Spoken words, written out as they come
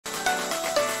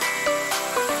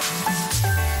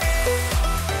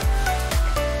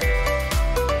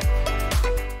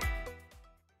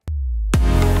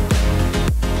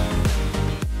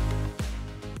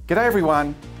G'day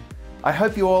everyone. I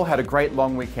hope you all had a great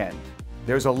long weekend.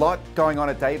 There's a lot going on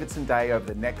at Davidson Day over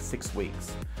the next 6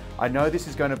 weeks. I know this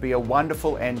is going to be a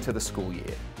wonderful end to the school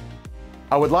year.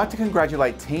 I would like to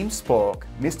congratulate Team Spork,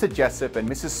 Mr. Jessup and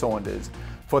Mrs. Saunders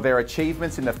for their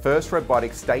achievements in the first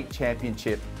robotics state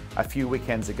championship a few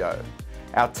weekends ago.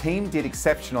 Our team did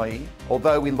exceptionally,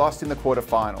 although we lost in the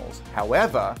quarterfinals.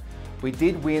 However, we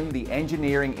did win the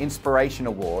Engineering Inspiration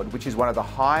Award, which is one of the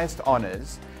highest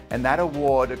honours, and that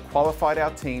award qualified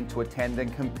our team to attend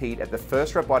and compete at the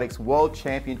first Robotics World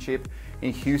Championship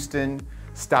in Houston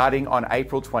starting on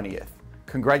April 20th.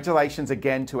 Congratulations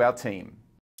again to our team.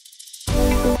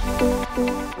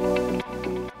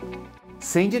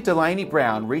 Senior Delaney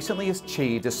Brown recently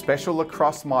achieved a special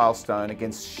lacrosse milestone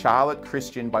against Charlotte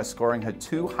Christian by scoring her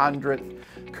 200th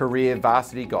career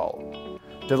varsity goal.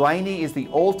 Delaney is the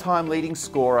all-time leading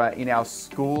scorer in our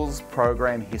school's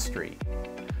program history.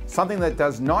 Something that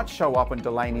does not show up on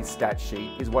Delaney's stat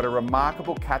sheet is what a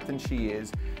remarkable captain she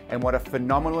is and what a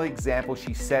phenomenal example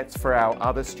she sets for our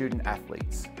other student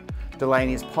athletes.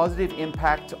 Delaney's positive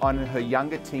impact on her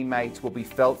younger teammates will be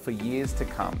felt for years to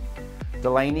come.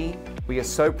 Delaney, we are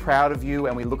so proud of you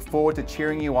and we look forward to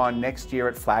cheering you on next year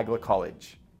at Flagler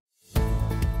College.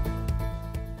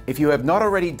 If you have not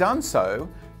already done so,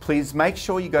 please make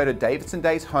sure you go to Davidson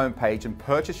Day's homepage and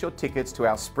purchase your tickets to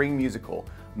our spring musical,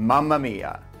 Mamma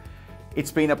Mia. It's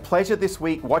been a pleasure this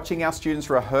week watching our students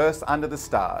rehearse under the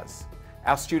stars.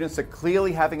 Our students are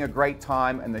clearly having a great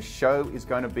time and the show is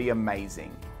going to be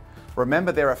amazing.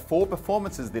 Remember, there are 4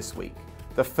 performances this week.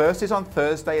 The first is on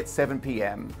Thursday at 7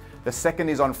 p.m, the second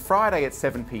is on Friday at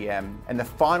 7 p.m, and the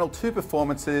final 2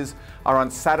 performances are on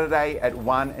Saturday at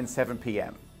 1 and 7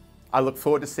 p.m. I look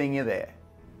forward to seeing you there.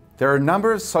 There are a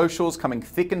number of socials coming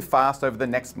thick and fast over the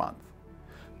next month.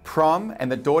 Prom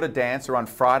and the Daughter Dance are on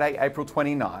Friday, April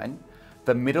 29.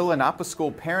 The middle and upper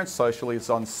school parents social is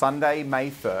on Sunday,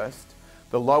 May 1st.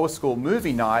 The lower school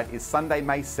movie night is Sunday,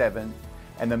 May 7th.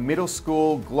 And the middle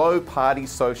school Glow Party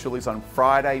social is on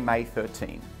Friday, May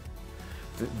 13th.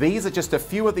 These are just a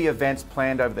few of the events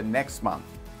planned over the next month.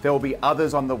 There will be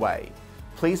others on the way.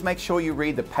 Please make sure you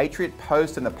read the Patriot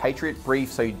Post and the Patriot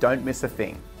Brief so you don't miss a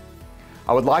thing.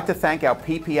 I would like to thank our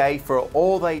PPA for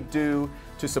all they do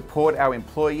to support our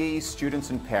employees,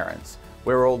 students and parents.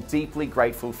 We're all deeply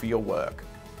grateful for your work.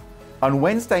 On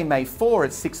Wednesday, May 4 at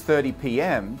 6:30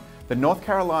 p.m, the North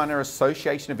Carolina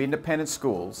Association of Independent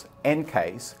Schools,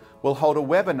 NCASE, will hold a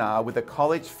webinar with a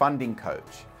college funding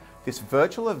coach. This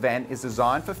virtual event is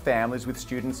designed for families with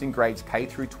students in grades K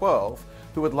through 12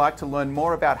 who would like to learn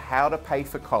more about how to pay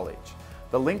for college.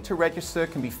 The link to register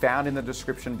can be found in the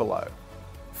description below.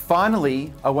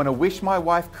 Finally, I want to wish my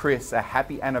wife Chris a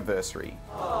happy anniversary.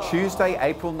 Tuesday,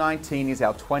 April 19 is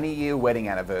our 20-year wedding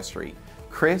anniversary.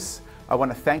 Chris, I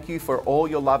want to thank you for all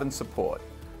your love and support.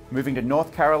 Moving to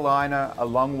North Carolina, a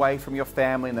long way from your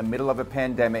family in the middle of a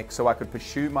pandemic so I could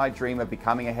pursue my dream of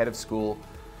becoming a head of school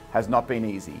has not been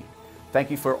easy. Thank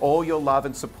you for all your love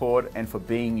and support and for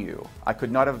being you. I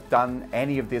could not have done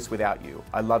any of this without you.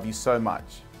 I love you so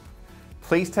much.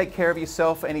 Please take care of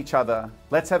yourself and each other.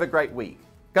 Let's have a great week.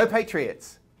 Go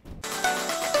Patriots!